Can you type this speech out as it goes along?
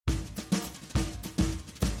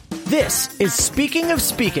This is Speaking of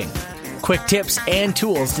Speaking. Quick tips and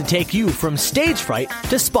tools to take you from stage fright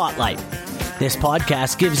to spotlight. This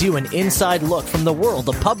podcast gives you an inside look from the world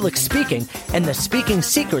of public speaking and the speaking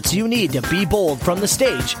secrets you need to be bold from the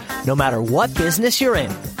stage, no matter what business you're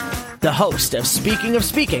in. The host of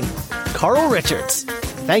Speaking, Carl Richards.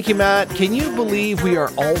 Thank you, Matt. Can you believe we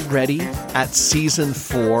are already at season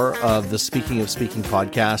 4 of the Speaking of Speaking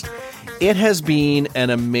podcast? It has been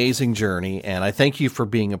an amazing journey, and I thank you for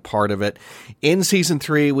being a part of it. In season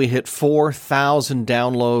 3, we hit 4,000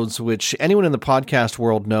 downloads, which anyone in the podcast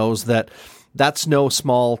world knows that's no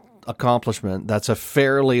small accomplishment. That's a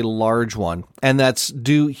fairly large one, and that's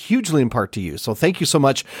due hugely in part to you. So thank you so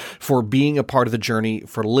much for being a part of the journey,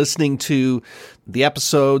 for listening to the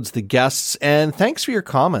episodes, the guests, and thanks for your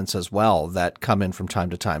comments as well that come in from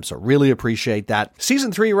time to time. So really appreciate that.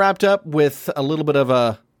 Season 3 wrapped up with a little bit of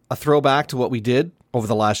a throwback to what we did over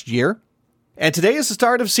the last year. And today is the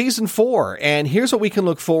start of season 4, and here's what we can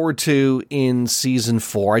look forward to in season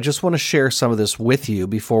 4. I just want to share some of this with you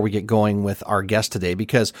before we get going with our guest today,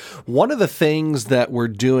 because one of the things that we're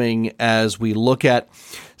doing as we look at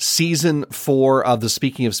season 4 of the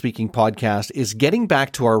Speaking of Speaking podcast is getting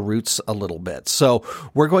back to our roots a little bit. So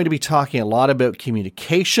we're going to be talking a lot about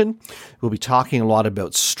communication. We'll be talking a lot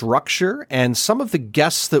about structure, and some of the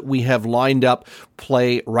guests that we have lined up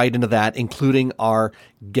play right into that, including our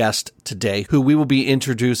guest today, who we will be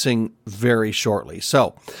introducing very shortly.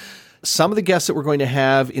 So some of the guests that we're going to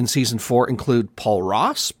have in season 4 include Paul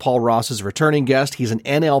Ross. Paul Ross is a returning guest. He's an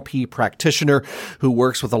NLP practitioner who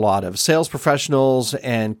works with a lot of sales professionals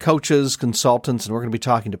and coaches, consultants, and we're going to be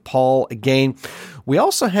talking to Paul again. We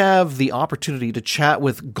also have the opportunity to chat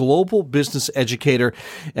with global business educator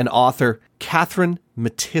and author Catherine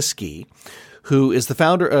Matiski, who is the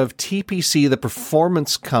founder of TPC, the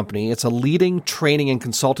Performance Company. It's a leading training and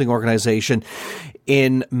consulting organization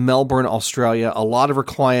in Melbourne, Australia. A lot of her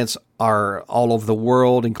clients are all over the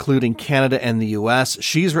world, including Canada and the US.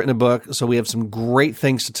 She's written a book, so we have some great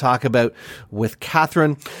things to talk about with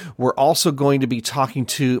Catherine. We're also going to be talking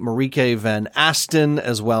to Marieke van Asten,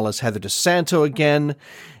 as well as Heather DeSanto again,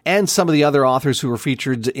 and some of the other authors who were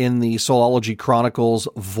featured in the Soulology Chronicles,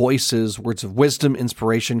 Voices, Words of Wisdom,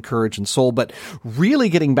 Inspiration, Courage, and Soul. But really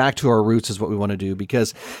getting back to our roots is what we want to do,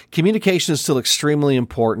 because communication is still extremely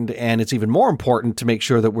important, and it's even more important to make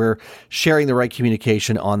sure that we're sharing the right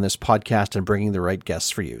communication on this podcast and bringing the right guests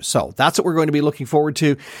for you. So that's what we're going to be looking forward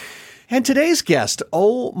to. And today's guest,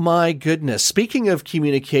 oh my goodness, speaking of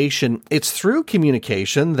communication, it's through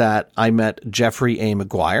communication that I met Jeffrey A.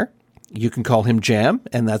 McGuire. You can call him Jam,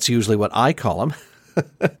 and that's usually what I call him.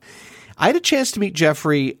 I had a chance to meet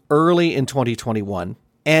Jeffrey early in 2021,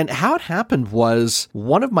 and how it happened was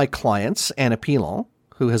one of my clients, Anna Pilon,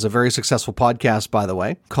 who has a very successful podcast, by the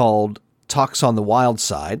way, called Talks on the Wild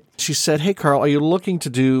Side. She said, "Hey, Carl, are you looking to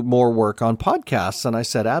do more work on podcasts?" And I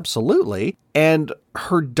said, "Absolutely." And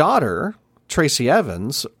her daughter, Tracy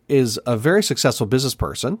Evans, is a very successful business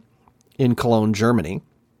person in Cologne, Germany,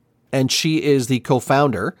 and she is the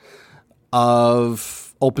co-founder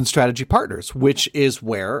of Open Strategy Partners, which is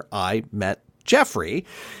where I met Jeffrey.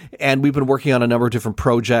 And we've been working on a number of different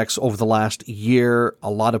projects over the last year, a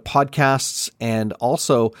lot of podcasts, and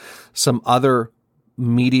also some other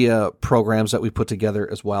media programs that we put together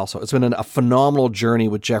as well. So it's been a phenomenal journey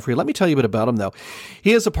with Jeffrey. Let me tell you a bit about him, though.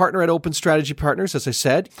 He is a partner at Open Strategy Partners, as I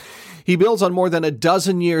said. He builds on more than a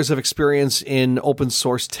dozen years of experience in open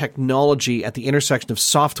source technology at the intersection of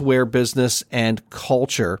software, business, and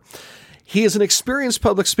culture. He is an experienced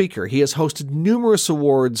public speaker. He has hosted numerous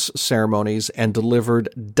awards ceremonies and delivered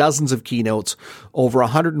dozens of keynotes, over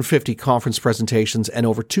 150 conference presentations, and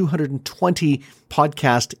over 220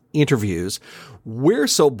 podcast interviews. We're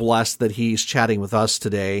so blessed that he's chatting with us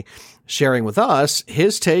today, sharing with us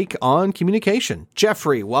his take on communication.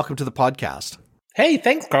 Jeffrey, welcome to the podcast. Hey,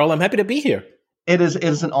 thanks, Carl. I'm happy to be here. It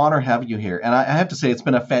is an honor having you here. And I have to say, it's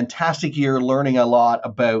been a fantastic year learning a lot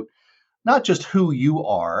about not just who you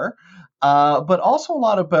are, but also a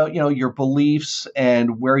lot about, your beliefs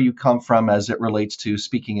and where you come from as it relates to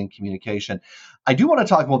speaking and communication. I do want to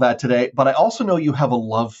talk about that today, but I also know you have a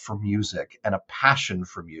love for music and a passion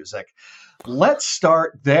for music. Let's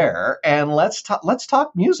start there and let's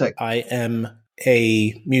talk music. I am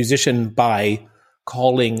a musician by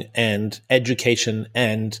calling and education,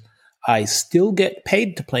 and I still get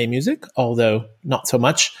paid to play music, although not so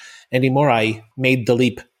much anymore. I made the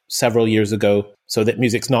leap several years ago so that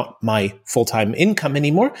music's not my full-time income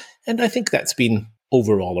anymore, and I think that's been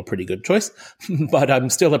overall a pretty good choice. But I'm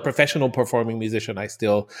still a professional performing musician. I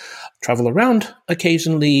still travel around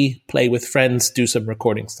occasionally, play with friends, do some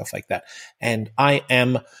recording, stuff like that. And I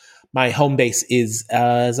am my home base is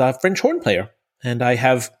as a French horn player. And I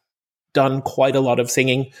have done quite a lot of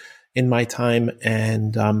singing in my time.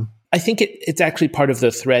 And I think it's actually part of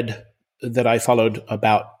the thread that I followed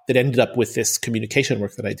about that ended up with this communication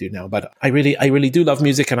work that I do now. But I really do love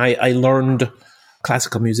music, and I learned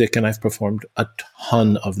classical music, and I've performed a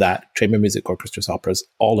ton of that, chamber music, orchestras, operas,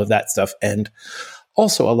 all of that stuff, and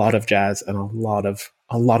also a lot of jazz and a lot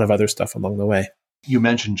of other stuff along the way. You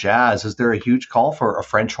mentioned jazz. Is there a huge call for a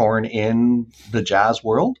French horn in the jazz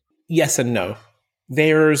world? Yes and no.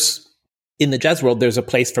 In the jazz world, there's a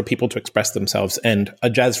place for people to express themselves, and a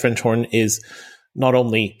jazz French horn is not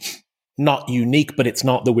only not unique, but it's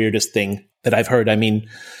not the weirdest thing that I've heard. I mean,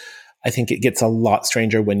 I think it gets a lot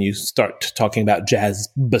stranger when you start talking about jazz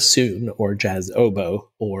bassoon or jazz oboe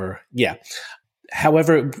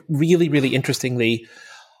However, really, really interestingly,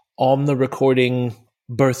 on the recording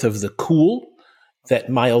Birth of the Cool that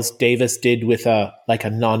Miles Davis did with a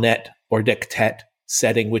nonet or dectet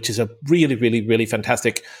setting, which is a really, really, really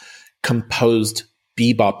fantastic composed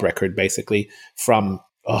bebop record, basically from,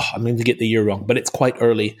 I'm going to get the year wrong, but it's quite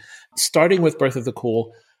early. Starting with Birth of the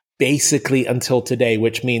Cool, basically until today,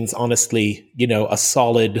 which means, honestly, a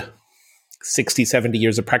solid 60, 70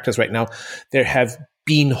 years of practice right now, there have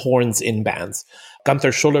been horns in bands.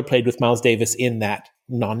 Gunther Schuller played with Miles Davis in that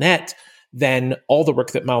nonet. Then all the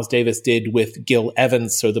work that Miles Davis did with Gil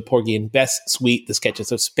Evans, so the Porgy and Bess suite, the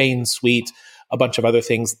Sketches of Spain suite, a bunch of other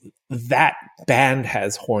things, that band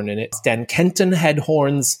has horn in it. Stan Kenton had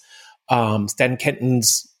horns. Stan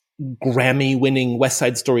Kenton's Grammy-winning West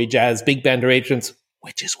Side Story Jazz Big Band Arrangements,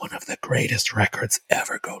 which is one of the greatest records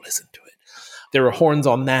ever. Go listen to it. There were horns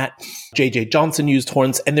on that. J.J. Johnson used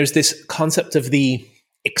horns. And there's this concept of the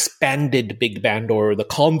expanded big band or the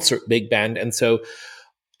concert big band. And so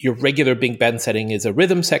your regular big band setting is a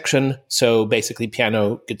rhythm section. So basically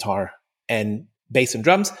piano, guitar, and bass and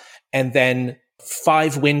drums. And then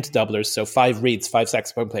 5 wind doublers. So 5 reeds, 5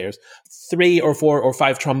 saxophone players, 3 or 4 or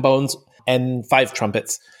 5 trombones, and 5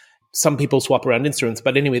 trumpets. Some people swap around instruments,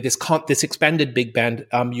 but anyway, this expanded big band,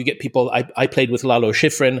 you get people. I played with Lalo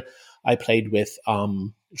Schifrin, I played with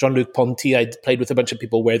Jean-Luc Ponty, I played with a bunch of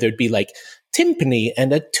people where there'd be like timpani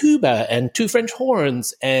and a tuba and 2 French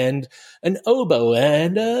horns and an oboe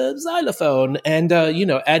and a xylophone and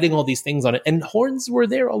adding all these things on it. And horns were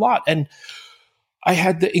there a lot. And I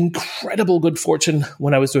had the incredible good fortune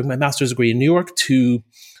when I was doing my master's degree in New York to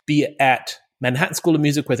be at Manhattan School of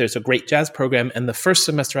Music, where there's a great jazz program. And the first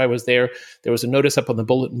semester I was there was a notice up on the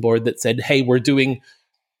bulletin board that said, hey,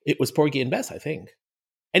 it was Porgy and Bess, I think.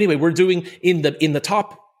 Anyway, we're doing in the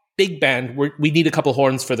top big band, we need a couple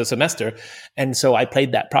horns for the semester. And so I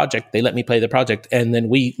played that project. They let me play the project. And then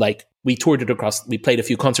we toured it we played a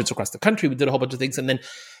few concerts across the country. We did a whole bunch of things. And then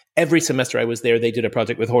every semester I was there, they did a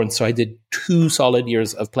project with horns. So I did 2 solid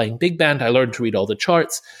years of playing big band. I learned to read all the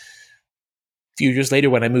charts. A few years later,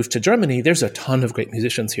 when I moved to Germany, there's a ton of great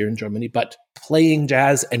musicians here in Germany, but playing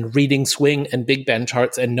jazz and reading swing and big band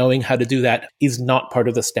charts and knowing how to do that is not part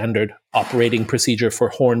of the standard operating procedure for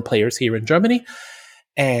horn players here in Germany.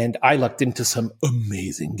 And I lucked into some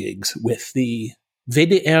amazing gigs with the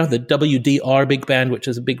WDR, the WDR big band, which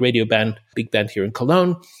is a big band here in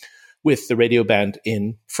Cologne, with the radio band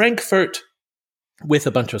in Frankfurt, with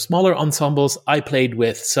a bunch of smaller ensembles. I played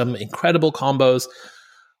with some incredible combos,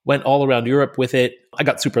 went all around Europe with it. I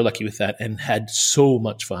got super lucky with that and had so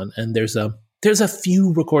much fun. And there's a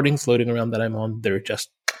few recordings floating around that I'm on. They're just,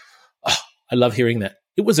 I love hearing that.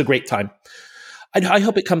 It was a great time. I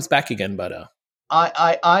hope it comes back again, but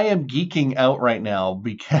I am geeking out right now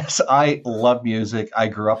because I love music. I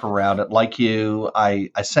grew up around it. Like you, I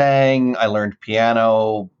sang, I learned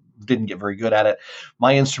piano, didn't get very good at it.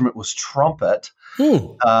 My instrument was trumpet.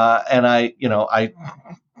 And I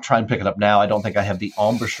try and pick it up now. I don't think I have the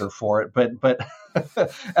embouchure for it, but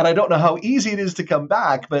and I don't know how easy it is to come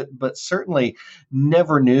back, but certainly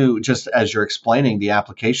never knew, just as you're explaining, the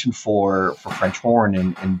application for French horn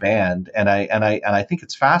in band. And I think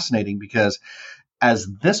it's fascinating because as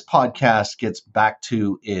this podcast gets back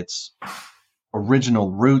to its original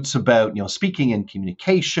roots about, speaking and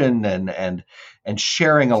communication and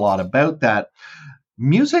sharing a lot about that,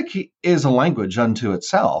 music is a language unto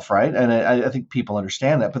itself, right? And I think people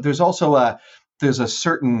understand that. But there's also there's a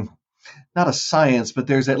certain, not a science, but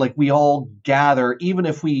there's we all gather, even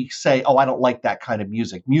if we say, oh, I don't like that kind of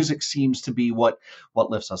music. Music seems to be what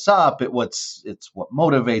lifts us up. It's what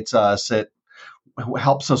motivates us. It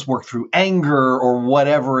helps us work through anger or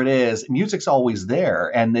whatever it is. Music's always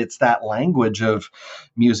there. And it's that language of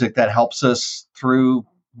music that helps us through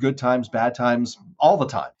good times, bad times, all the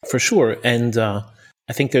time. For sure. And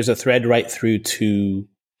I think there's a thread right through to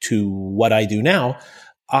what I do now.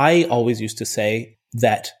 I always used to say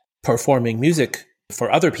that performing music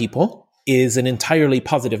for other people is an entirely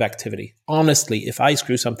positive activity. Honestly, if I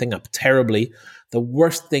screw something up terribly, the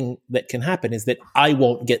worst thing that can happen is that I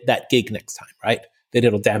won't get that gig next time, right? That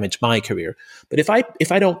it'll damage my career. But if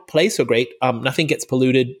I don't play so great, nothing gets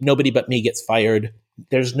polluted. Nobody but me gets fired.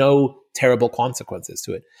 There's no terrible consequences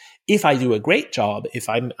to it. If I do a great job, if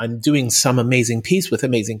I'm doing some amazing piece with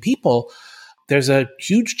amazing people, there's a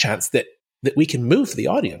huge chance that we can move the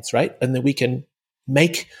audience, right? And that we can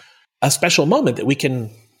make a special moment, that we can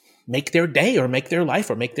make their day or make their life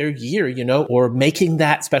or make their year, or making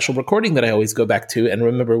that special recording that I always go back to and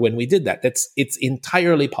remember when we did that. It's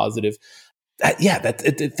entirely positive.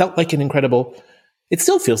 It felt like it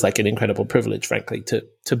still feels like an incredible privilege, frankly,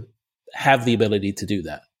 to have the ability to do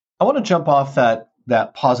that. I want to jump off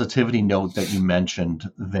that positivity note that you mentioned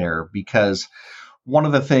there, because one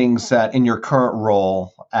of the things that in your current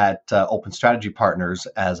role at Open Strategy Partners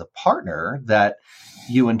as a partner that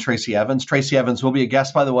you and Tracy Evans will be a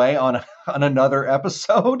guest, by the way, on another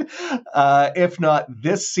episode, if not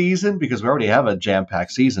this season, because we already have a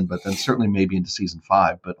jam-packed season, but then certainly maybe into season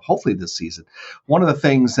 5, but hopefully this season. One of the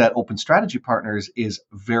things that Open Strategy Partners is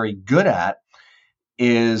very good at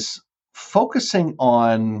is focusing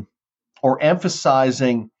on or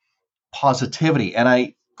emphasizing positivity. And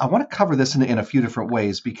I want to cover this in a few different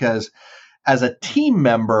ways, because as a team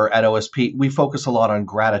member at OSP, we focus a lot on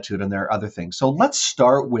gratitude, and there are other things. So let's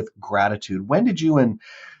start with gratitude. When did you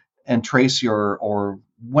and Tracy, or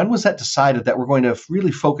when was that decided that we're going to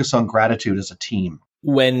really focus on gratitude as a team?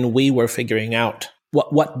 When we were figuring out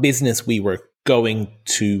what business we were going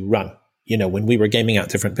to run, when we were gaming out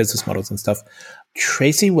different business models and stuff,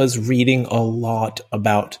 Tracy was reading a lot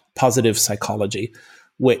about positive psychology,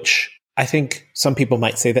 which I think some people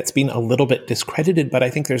might say that's been a little bit discredited, but I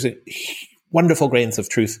think there's wonderful grains of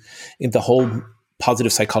truth in the whole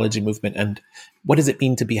positive psychology movement. And what does it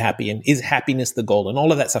mean to be happy? And is happiness the goal? And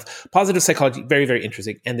all of that stuff. Positive psychology, very, very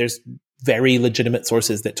interesting. And there's very legitimate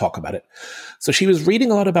sources that talk about it. So she was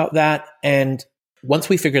reading a lot about that. And once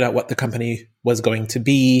we figured out what the company was going to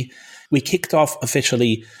be, we kicked off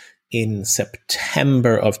officially in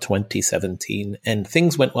September of 2017. And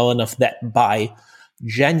things went well enough that by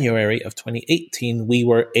January of 2018, we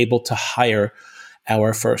were able to hire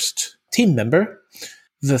our first team member.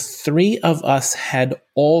 The three of us had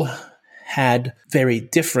all had very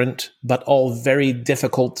different, but all very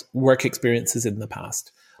difficult work experiences in the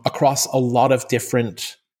past across a lot of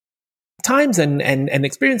different times and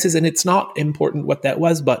experiences. And it's not important what that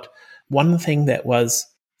was, but one thing that was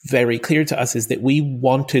very clear to us is that we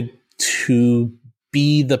wanted to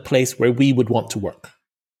be the place where we would want to work.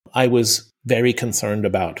 I was very concerned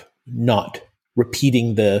about not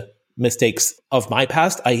repeating the mistakes of my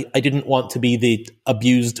past. I didn't want to be the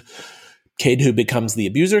abused kid who becomes the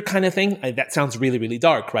abuser kind of thing. That sounds really, really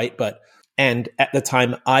dark, right? And at the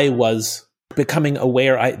time I was becoming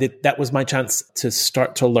aware that was my chance to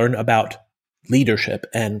start to learn about leadership,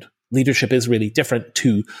 and leadership is really different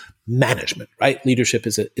to management, right? Leadership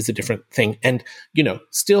is a different thing. And,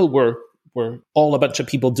 still we're all a bunch of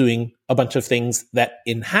people doing a bunch of things that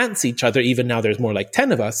enhance each other. Even now there's more like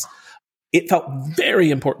 10 of us. It felt very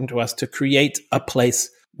important to us to create a place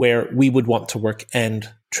where we would want to work. And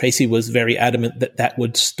Tracy was very adamant that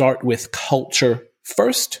would start with culture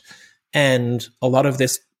first. And a lot of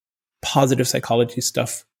this positive psychology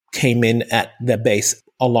stuff came in at the base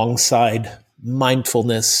alongside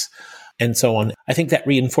mindfulness and so on. I think that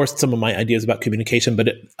reinforced some of my ideas about communication, but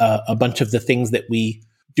a bunch of the things that we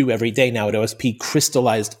do every day now at OSP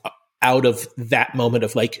crystallized out of that moment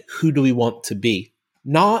of like, who do we want to be?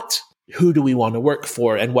 Not who do we want to work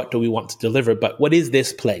for and what do we want to deliver, but what is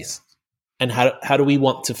this place? And how do we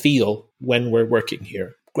want to feel when we're working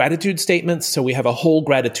here? Gratitude statements. So we have a whole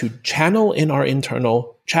gratitude channel in our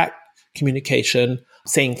internal chat communication.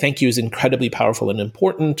 Saying thank you is incredibly powerful and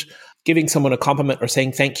important. Giving someone a compliment or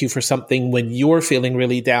saying thank you for something when you're feeling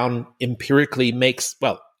really down empirically makes,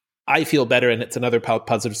 I feel better, and it's another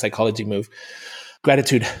positive psychology move.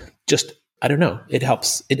 Gratitude, just, I don't know, it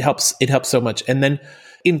helps so much. And then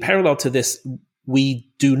in parallel to this,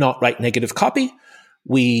 we do not write negative copy.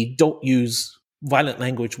 We don't use violent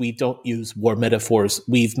language. We don't use war metaphors.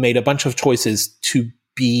 We've made a bunch of choices to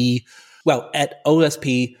be, at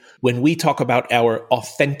OSP, when we talk about our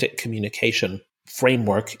authentic communication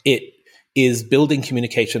framework, it is building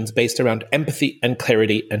communications based around empathy and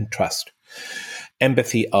clarity and trust.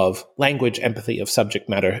 Empathy of language, empathy of subject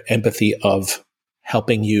matter, empathy of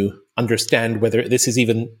helping you understand whether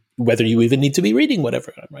you even need to be reading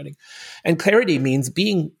whatever I'm writing. And clarity means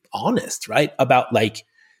being honest, right? About like,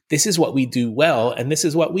 this is what we do well and this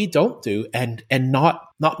is what we don't do, and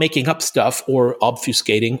not making up stuff or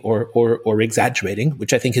obfuscating or exaggerating,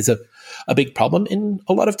 which I think is a big problem in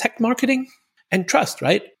a lot of tech marketing. And trust,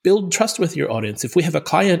 right? Build trust with your audience. If we have a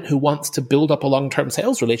client who wants to build up a long-term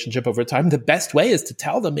sales relationship over time, the best way is to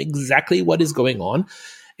tell them exactly what is going on,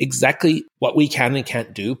 exactly what we can and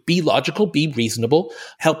can't do, be logical, be reasonable,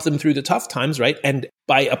 help them through the tough times, right? And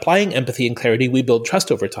by applying empathy and clarity, we build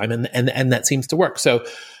trust over time, and that seems to work. So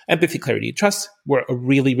empathy, clarity, and trust were a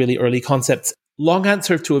really, really early concepts. Long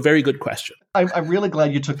answer to a very good question. I'm really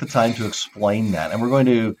glad you took the time to explain that, and we're going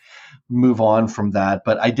to move on from that.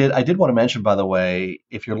 But I did want to mention, by the way,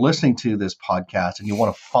 if you're listening to this podcast and you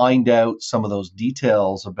want to find out some of those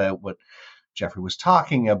details about what Jeffrey was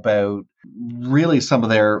talking about, really some of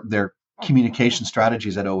their communication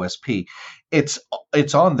strategies at OSP, it's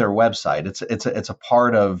on their website. It's a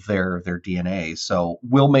part of their DNA. So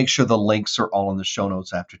we'll make sure the links are all in the show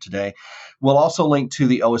notes after today. We'll also link to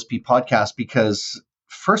the OSP podcast because,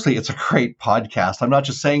 firstly, it's a great podcast. I'm not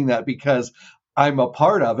just saying that because I'm a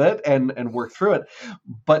part of it and work through it,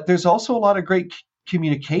 but there's also a lot of great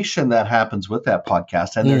communication that happens with that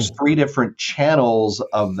podcast. And there's 3 different channels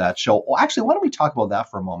of that show. Well, actually, why don't we talk about that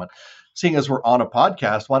for a moment? Seeing as we're on a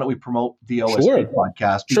podcast, why don't we promote the OSP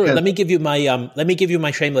podcast? Because, sure. Let me give you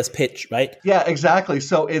my shameless pitch, right? Yeah, exactly.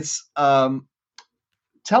 So it's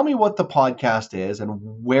tell me what the podcast is and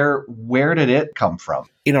where did it come from?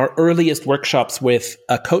 In our earliest workshops with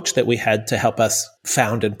a coach that we had to help us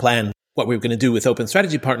found and plan what we were going to do with Open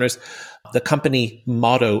Strategy Partners, the company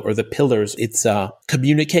motto or the pillars, it's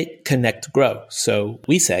communicate, connect, grow. So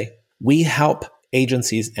we say we help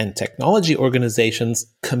agencies and technology organizations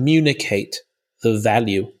communicate the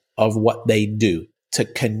value of what they do to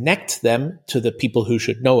connect them to the people who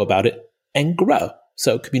should know about it and grow.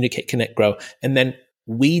 So communicate, connect, grow. And then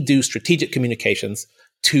we do strategic communications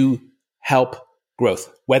to help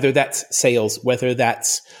growth, whether that's sales, whether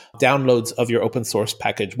that's downloads of your open source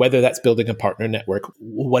package, whether that's building a partner network,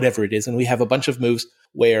 whatever it is. And we have a bunch of moves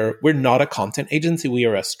where we're not a content agency. We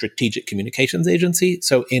are a strategic communications agency.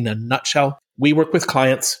 So in a nutshell, we work with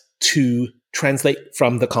clients to translate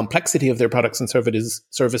from the complexity of their products and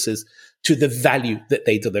services to the value that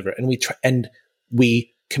they deliver. And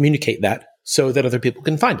we communicate that so that other people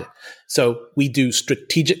can find it. So we do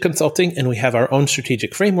strategic consulting, and we have our own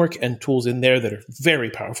strategic framework and tools in there that are very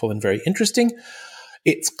powerful and very interesting.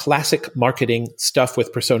 It's classic marketing stuff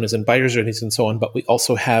with personas and buyers journeys and so on, but we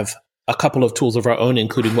also have a couple of tools of our own,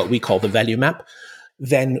 including what we call the value map.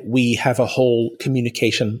 Then we have a whole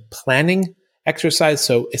communication planning exercise.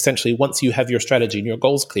 So essentially, once you have your strategy and your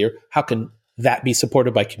goals clear, how can that be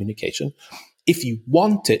supported by communication? If you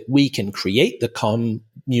want it, we can create the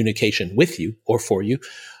communication with you or for you.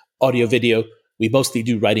 Audio, video, we mostly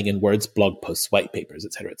do writing in words, blog posts, white papers,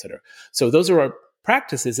 et cetera, et cetera. So those are our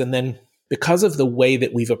practices. And then because of the way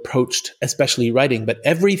that we've approached, especially writing, but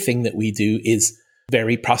everything that we do is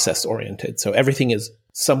very process oriented. So everything is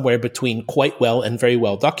somewhere between quite well and very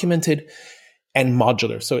well documented and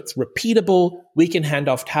modular. So it's repeatable. We can hand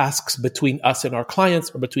off tasks between us and our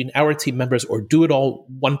clients or between our team members or do it all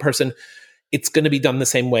one person. It's going to be done the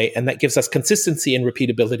same way. And that gives us consistency and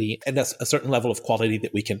repeatability and a certain level of quality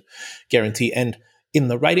that we can guarantee. And in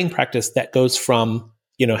the writing practice, that goes from,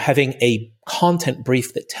 having a content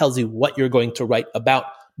brief that tells you what you're going to write about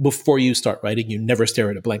before you start writing. You never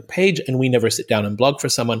stare at a blank page, and we never sit down and blog for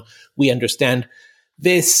someone. We understand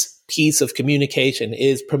this piece of communication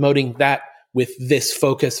is promoting that with this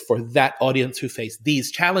focus for that audience who face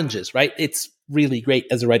these challenges, right? It's really great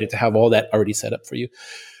as a writer to have all that already set up for you.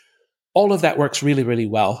 All of that works really, really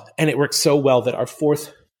well. And it works so well that our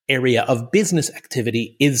 4th area of business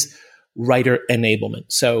activity is writer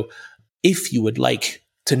enablement. So if you would like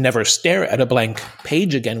to never stare at a blank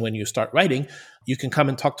page again when you start writing, you can come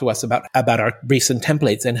and talk to us about our briefs and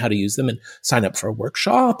templates and how to use them, and sign up for a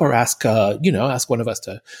workshop or ask one of us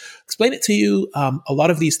to explain it to you. A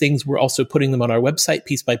lot of these things, we're also putting them on our website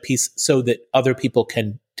piece by piece so that other people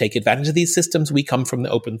can take advantage of these systems. We come from the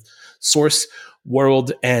open source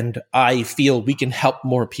world, and I feel we can help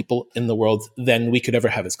more people in the world than we could ever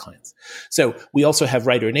have as clients. So we also have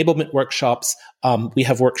writer enablement workshops. We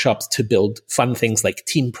have workshops to build fun things like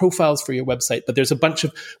team profiles for your website, but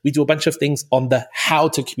we do a bunch of things on the how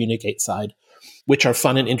to communicate side, which are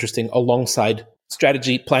fun and interesting alongside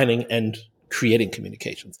strategy, planning, and creating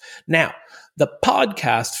communications. Now, the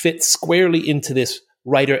podcast fits squarely into this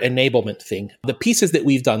writer enablement thing. The pieces that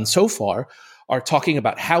we've done so far are talking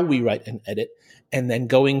about how we write and edit, and then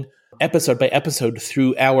going episode by episode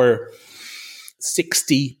through our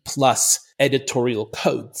 60 plus editorial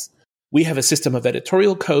codes. We have a system of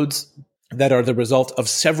editorial codes that are the result of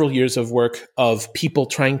several years of work of people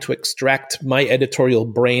trying to extract my editorial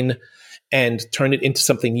brain and turn it into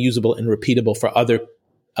something usable and repeatable for other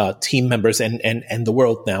team members and the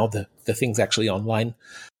world now, the things actually online.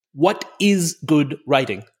 What is good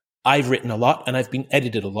writing? I've written a lot and I've been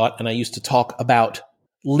edited a lot, and I used to talk about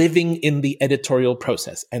living in the editorial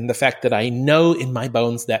process and the fact that I know in my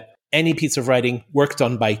bones that any piece of writing worked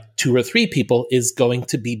on by 2 or 3 people is going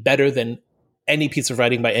to be better than any piece of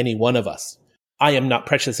writing by any one of us. I am not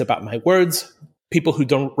precious about my words. People who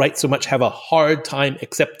don't write so much have a hard time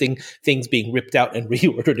accepting things being ripped out and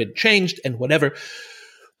reordered and changed and whatever.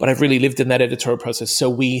 But I've really lived in that editorial process. So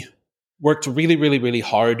we worked really, really, really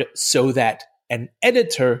hard so that an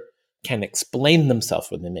editor can explain themselves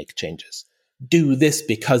when they make changes. Do this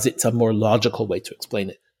because it's a more logical way to explain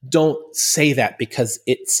it. Don't say that because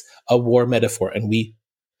it's a war metaphor and we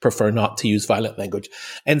prefer not to use violent language,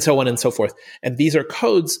 and so on and so forth. And these are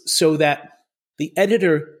codes so that the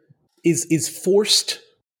editor is forced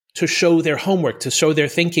to show their homework, to show their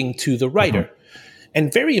thinking to the writer.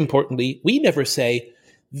 And very importantly, we never say,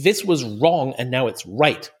 this was wrong and now it's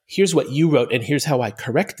right. Here's what you wrote and here's how I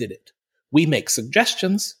corrected it. We make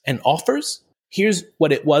suggestions and offers. Here's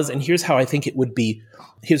what it was and here's how I think it would be.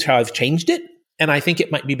 Here's how I've changed it. And I think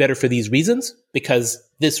it might be better for these reasons because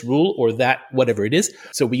this rule or that, whatever it is.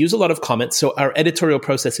 So we use a lot of comments. So our editorial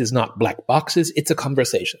process is not black boxes. It's a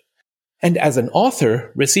conversation. And as an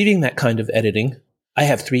author receiving that kind of editing, I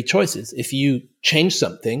have 3 choices. If you change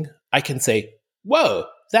something, I can say, whoa,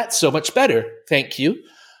 that's so much better. Thank you.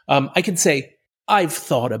 I can say, I've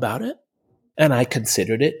thought about it and I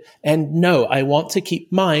considered it. And no, I want to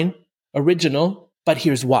keep mine original, but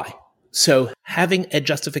here's why. So having a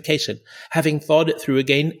justification, having thought it through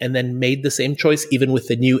again and then made the same choice, even with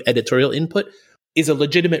the new editorial input, is a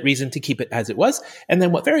legitimate reason to keep it as it was. And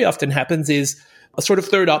then what very often happens is a sort of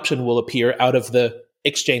third option will appear out of the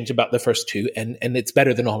exchange about the first 2, and it's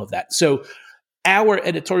better than all of that. So our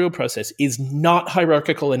editorial process is not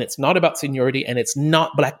hierarchical, and it's not about seniority, and it's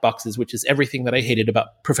not black boxes, which is everything that I hated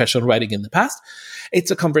about professional writing in the past.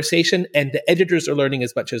 It's a conversation, and the editors are learning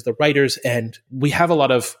as much as the writers, and we have a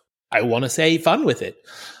lot of, I want to say, fun with it.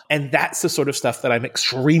 And that's the sort of stuff that I'm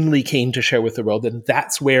extremely keen to share with the world. And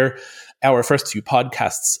that's where our first 2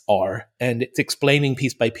 podcasts are. And it's explaining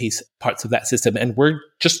piece by piece parts of that system. And we're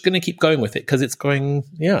just going to keep going with it because it's going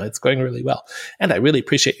really well. And I really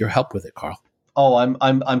appreciate your help with it, Carl. Oh,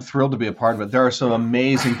 I'm thrilled to be a part of it. There are some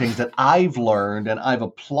amazing things that I've learned and I've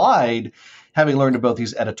applied, having learned about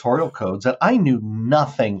these editorial codes that I knew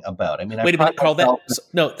nothing about. I mean, wait a minute, Carl.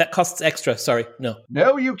 That costs extra. Sorry, no.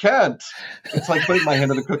 No, you can't. It's like putting my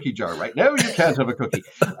hand in a cookie jar, right? No, you can't have a cookie.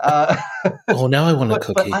 Oh, now I want a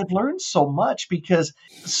cookie. But I've learned so much because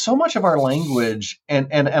so much of our language, and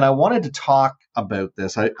I wanted to talk about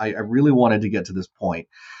this. I really wanted to get to this point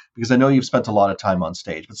because I know you've spent a lot of time on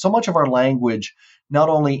stage, but so much of our language, not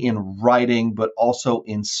only in writing, but also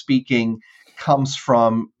in speaking, comes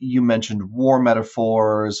from, you mentioned war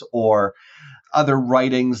metaphors or other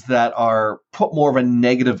writings that are put more of a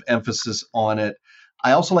negative emphasis on it.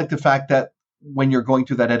 I also like the fact that when you're going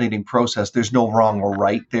through that editing process, there's no wrong or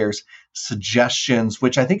right. There's suggestions,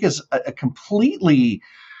 which I think is a completely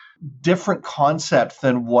different concept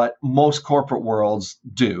than what most corporate worlds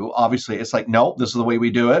do. Obviously, it's like, no, this is the way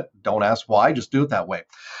we do it. Don't ask why, just do it that way.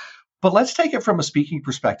 But let's take it from a speaking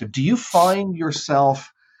perspective. Do you find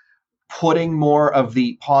yourself putting more of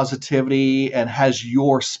the positivity, and has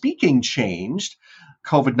your speaking changed,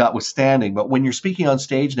 COVID notwithstanding, but when you're speaking on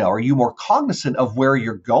stage now, are you more cognizant of where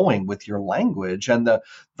you're going with your language and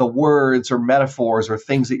the words or metaphors or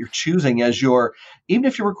things that you're choosing as you're, even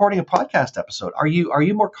if you're recording a podcast episode, are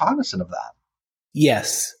you more cognizant of that?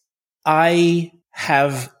 Yes. I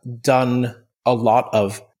have done a lot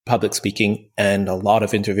of public speaking and a lot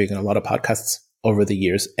of interviewing and a lot of podcasts over the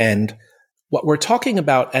years. And what we're talking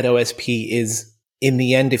about at OSP is, in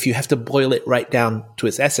the end, if you have to boil it right down to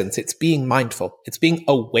its essence, it's being mindful. It's being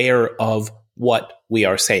aware of what we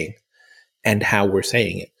are saying and how we're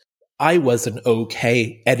saying it. I was an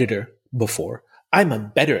okay editor before. I'm a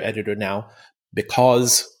better editor now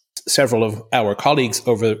because several of our colleagues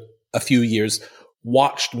over a few years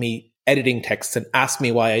watched me editing texts and asked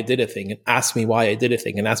me why I did a thing and asked me why I did a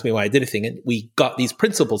thing and asked me why I did a thing. And we got these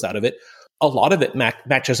principles out of it. A lot of it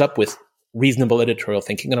matches up with reasonable editorial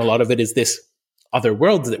thinking, and a lot of it is this other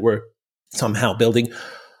worlds that we're somehow building.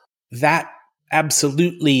 That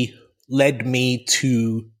absolutely led me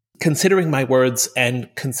to considering my words and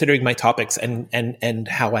considering my topics and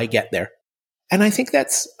how I get there. And I think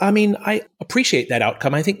I appreciate that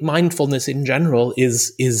outcome. I think mindfulness in general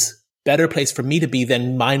is better place for me to be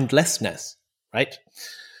than mindlessness, right?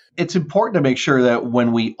 it's important to make sure that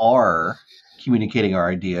when we are communicating our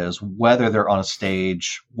ideas, whether they're on a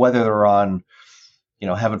stage, whether they're on,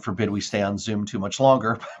 heaven forbid we stay on Zoom too much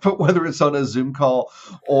longer, but whether it's on a Zoom call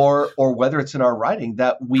or whether it's in our writing,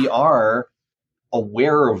 that we are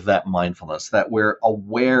aware of that mindfulness, that we're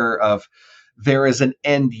aware of there is an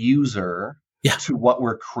end user to what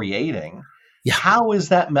we're creating. Yeah. How is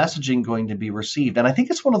that messaging going to be received? And I think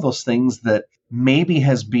it's one of those things that maybe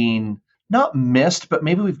has been not missed, but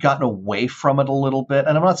maybe we've gotten away from it a little bit.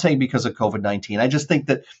 And I'm not saying because of COVID-19. I just think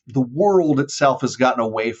that the world itself has gotten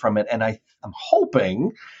away from it. And I'm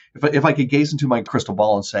hoping, if I could gaze into my crystal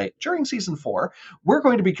ball and say, during season 4, we're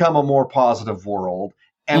going to become a more positive world.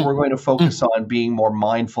 And we're going to focus on being more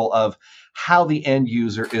mindful of how the end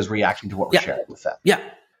user is reacting to what we're sharing with them. Yeah.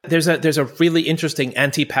 There's a really interesting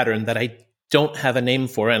anti-pattern that I don't have a name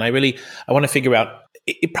for. And I want to figure out,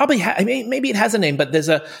 it probably maybe it has a name, but there's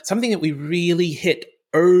something that we really hit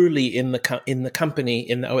early in the company,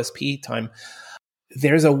 in the OSP time.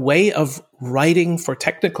 There's a way of writing for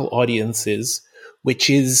technical audiences, which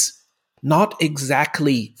is not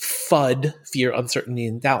exactly FUD, fear, uncertainty,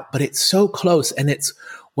 and doubt, but it's so close. And it's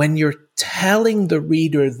when you're telling the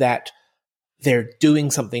reader that they're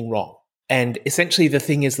doing something wrong. And essentially the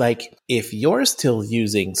thing is like, if you're still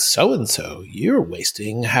using so-and-so, you're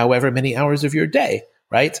wasting however many hours of your day,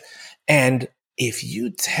 right? And if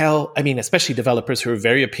you especially developers who are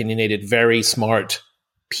very opinionated, very smart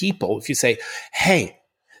people, if you say, hey,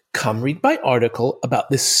 come read my article about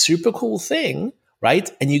this super cool thing, right?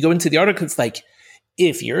 And you go into the article, it's like,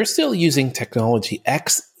 if you're still using technology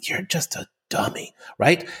X, you're just a dummy,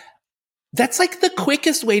 right? That's like the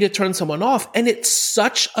quickest way to turn someone off. And it's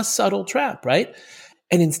such a subtle trap, right?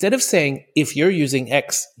 And instead of saying, if you're using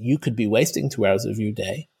X, you could be wasting 2 hours of your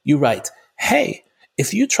day, you write, hey,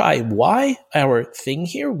 if you try Y, our thing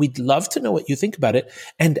here, we'd love to know what you think about it.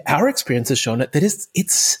 And our experience has shown that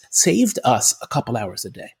it's saved us a couple hours a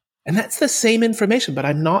day. And that's the same information, but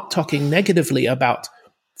I'm not talking negatively about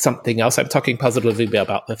something else. I'm talking positively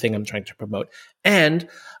about the thing I'm trying to promote. And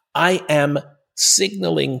I am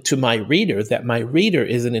signaling to my reader that my reader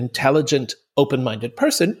is an intelligent, open-minded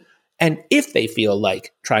person. And if they feel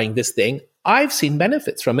like trying this thing, I've seen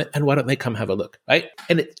benefits from it. And why don't they come have a look, right?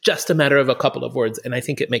 And it's just a matter of a couple of words. And I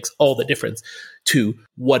think it makes all the difference to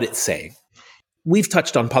what it's saying. We've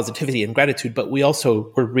touched on positivity and gratitude, but we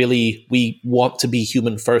want to be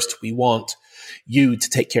human first. We want you to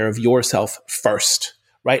take care of yourself first,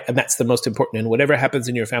 right? And that's the most important. And whatever happens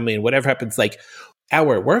in your family and whatever happens, like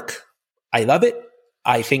our work, I love it.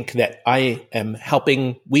 I think that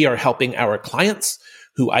we are helping our clients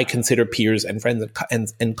who I consider peers and friends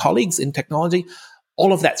and colleagues in technology.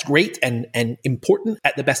 All of that's great and important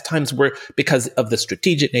at the best times. Because of the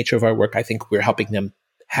strategic nature of our work, I think we're helping them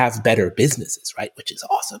have better businesses, right? Which is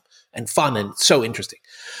awesome and fun and so interesting.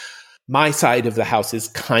 My side of the house is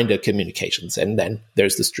kind of communications, and then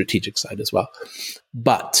there's the strategic side as well.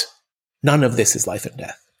 But none of this is life and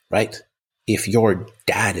death, right? If your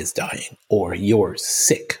dad is dying or you're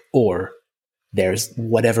sick or there's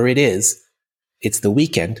whatever it is, it's the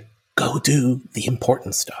weekend, go do the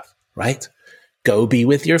important stuff, right? Go be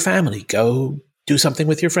with your family, go do something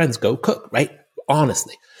with your friends, go cook, right?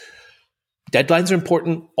 Honestly. Deadlines are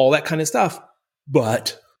important, all that kind of stuff,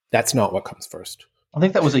 but that's not what comes first. I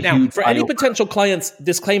think that was a huge... For any potential clients,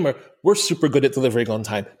 disclaimer, we're super good at delivering on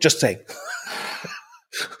time. Just saying.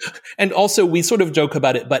 And also, we sort of joke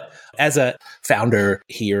about it, but as a founder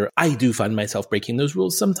here, I do find myself breaking those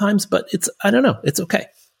rules sometimes, but I don't know, it's okay.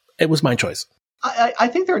 It was my choice. I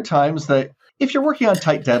think there are times that if you're working on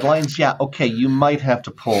tight deadlines, you might have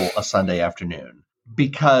to pull a Sunday afternoon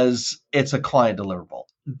because it's a client deliverable.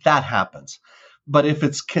 That happens. But if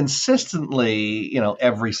it's consistently,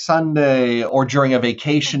 every Sunday or during a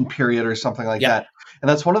vacation period or something like that, and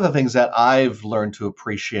that's one of the things that I've learned to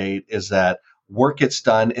appreciate is that work gets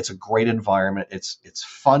done. It's a great environment. It's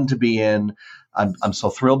fun to be in. I'm so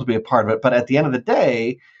thrilled to be a part of it. But at the end of the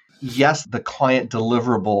day, yes, the client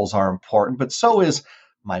deliverables are important, but so is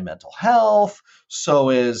my mental health.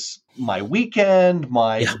 So is my weekend,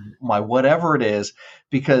 my whatever it is,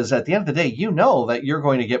 because at the end of the day, that you're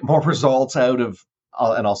going to get more results out of,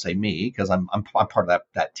 and I'll say me, because I'm part of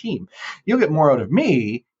that team. You'll get more out of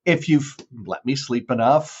me if you've let me sleep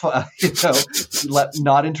enough,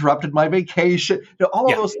 not interrupted my vacation,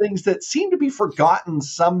 all of those things that seem to be forgotten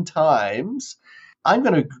sometimes. I'm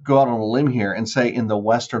going to go out on a limb here and say in the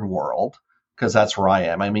Western world, because that's where I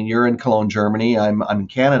am. I mean, you're in Cologne, Germany. I'm in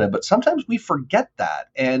Canada, but sometimes we forget that.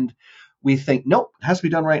 And we think, nope, it has to be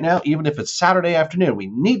done right now. Even if it's Saturday afternoon, we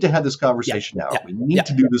need to have this conversation now. We need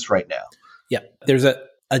to do this right now. Yeah. There's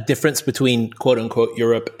a difference between quote unquote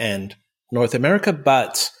Europe and North America,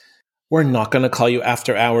 but we're not going to call you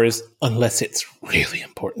after hours unless it's really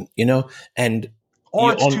important, and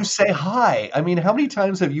or it's to say hi. I mean, how many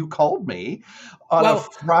times have you called me on a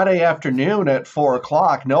Friday afternoon at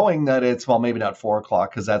 4:00, knowing that it's, well, maybe not 4:00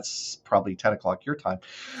 because that's probably 10:00 your time,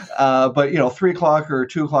 but 3:00 or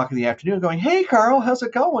 2:00 in the afternoon, going, "Hey, Carl, how's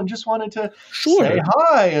it going? Just wanted to say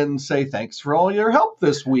hi and say thanks for all your help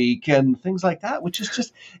this week," and things like that, which is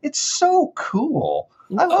just, it's so cool.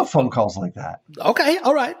 I love phone calls like that. Okay,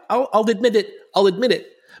 all right, I'll admit it.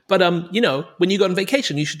 But when you go on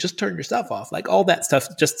vacation, you should just turn yourself off. Like, all that stuff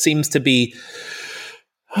just seems to be.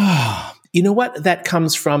 You know what? That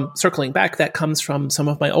comes from, circling back, that comes from some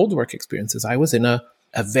of my old work experiences. I was in a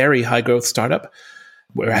very high growth startup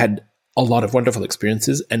where I had a lot of wonderful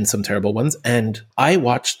experiences and some terrible ones. And I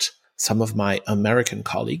watched some of my American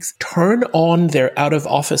colleagues turn on their out of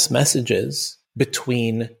office messages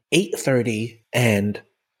between 8:30 and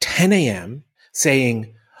 10 a.m.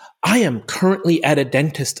 saying, "I am currently at a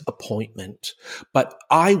dentist appointment, but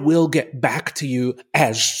I will get back to you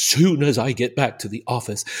as soon as I get back to the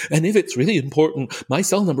office. And if it's really important, my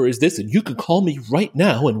cell number is this, and you can call me right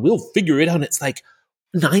now and we'll figure it out." It's like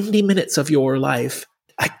 90 minutes of your life.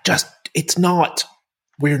 It's not,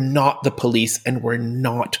 we're not the police and we're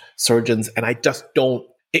not surgeons. And I just don't,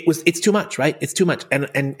 it's too much, right? It's too much.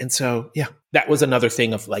 And so, yeah, that was another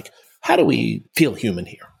thing of like, how do we feel human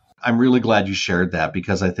here? I'm really glad you shared that,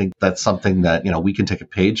 because I think that's something that, we can take a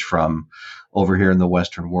page from over here in the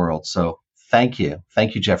Western world. So thank you,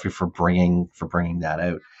 Jeffrey, for bringing that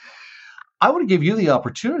out. I want to give you the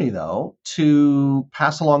opportunity, though, to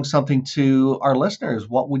pass along something to our listeners.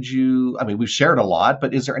 What would you, we've shared a lot,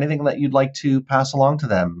 but is there anything that you'd like to pass along to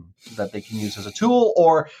them that they can use as a tool,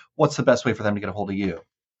 or what's the best way for them to get a hold of you?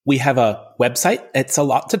 We have a website. It's a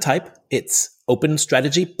lot to type. It's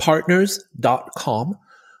openstrategypartners.com.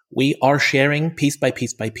 We are sharing piece by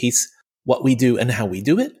piece by piece what we do and how we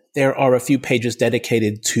do it. There are a few pages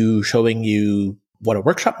dedicated to showing you what a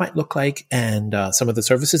workshop might look like and some of the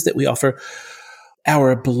services that we offer.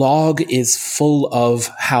 Our blog is full of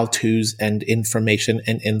how-tos and information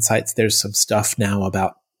and insights. There's some stuff now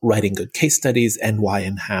about writing good case studies and why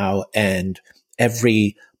and how, and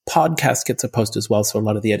every podcast gets a post as well. So a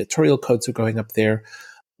lot of the editorial codes are going up there.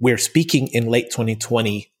 We're speaking in late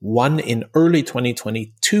 2021. In early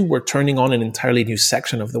 2022, we're turning on an entirely new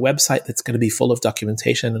section of the website that's going to be full of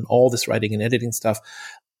documentation and all this writing and editing stuff.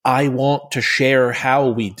 I want to share how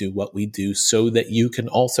we do what we do so that you can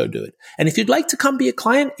also do it. And if you'd like to come be a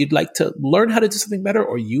client, you'd like to learn how to do something better,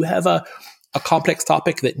 or you have a complex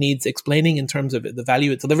topic that needs explaining in terms of the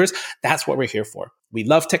value it delivers, that's what we're here for. We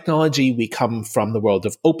love technology. We come from the world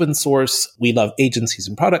of open source. We love agencies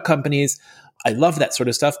and product companies. I love that sort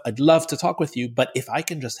of stuff. I'd love to talk with you, but if I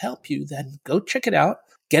can just help you, then go check it out.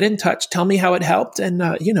 Get in touch. Tell me how it helped. And,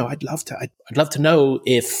 I'd love to know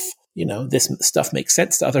if, this stuff makes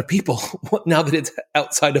sense to other people now that it's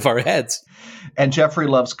outside of our heads. And Jeffrey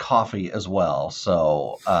loves coffee as well.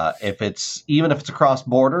 So even if it's across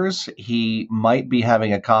borders, he might be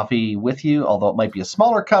having a coffee with you, although it might be a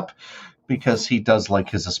smaller cup, because he does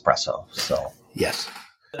like his espresso. So yes.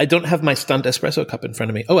 I don't have my stunt espresso cup in front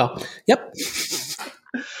of me. Oh, well. Yep.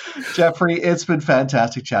 Jeffrey, it's been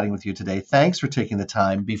fantastic chatting with you today. Thanks for taking the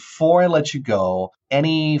time. Before I let you go,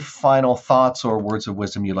 any final thoughts or words of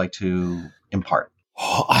wisdom you'd like to impart?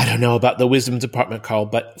 Oh, I don't know about the wisdom department, Carl,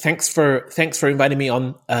 but thanks for inviting me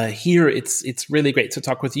on here. It's really great to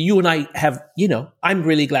talk with you. You and I have, I'm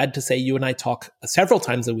really glad to say you and I talk several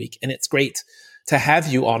times a week, and it's great to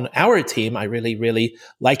have you on our team. I really, really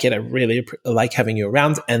like it. I really like having you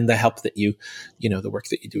around, and the help that the work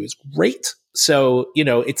that you do is great. So,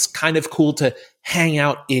 it's kind of cool to hang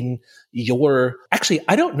out in actually,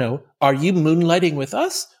 I don't know. Are you moonlighting with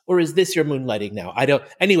us, or is this your moonlighting now?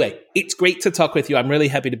 Anyway, it's great to talk with you. I'm really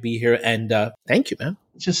happy to be here, and thank you, man.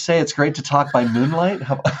 Just say it's great to talk by moonlight.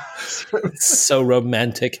 So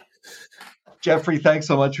romantic. Jeffrey, thanks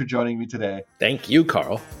so much for joining me today. Thank you,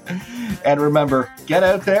 Carl. And remember, get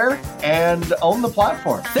out there and own the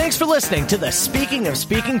platform. Thanks for listening to the Speaking of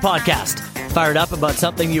Speaking podcast. Fired up about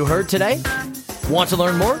something you heard today? Want to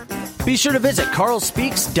learn more? Be sure to visit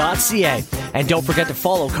carlspeaks.ca. And don't forget to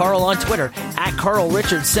follow Carl on Twitter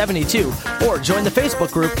 @CarlRichards72 or join the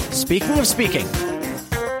Facebook group Speaking of Speaking.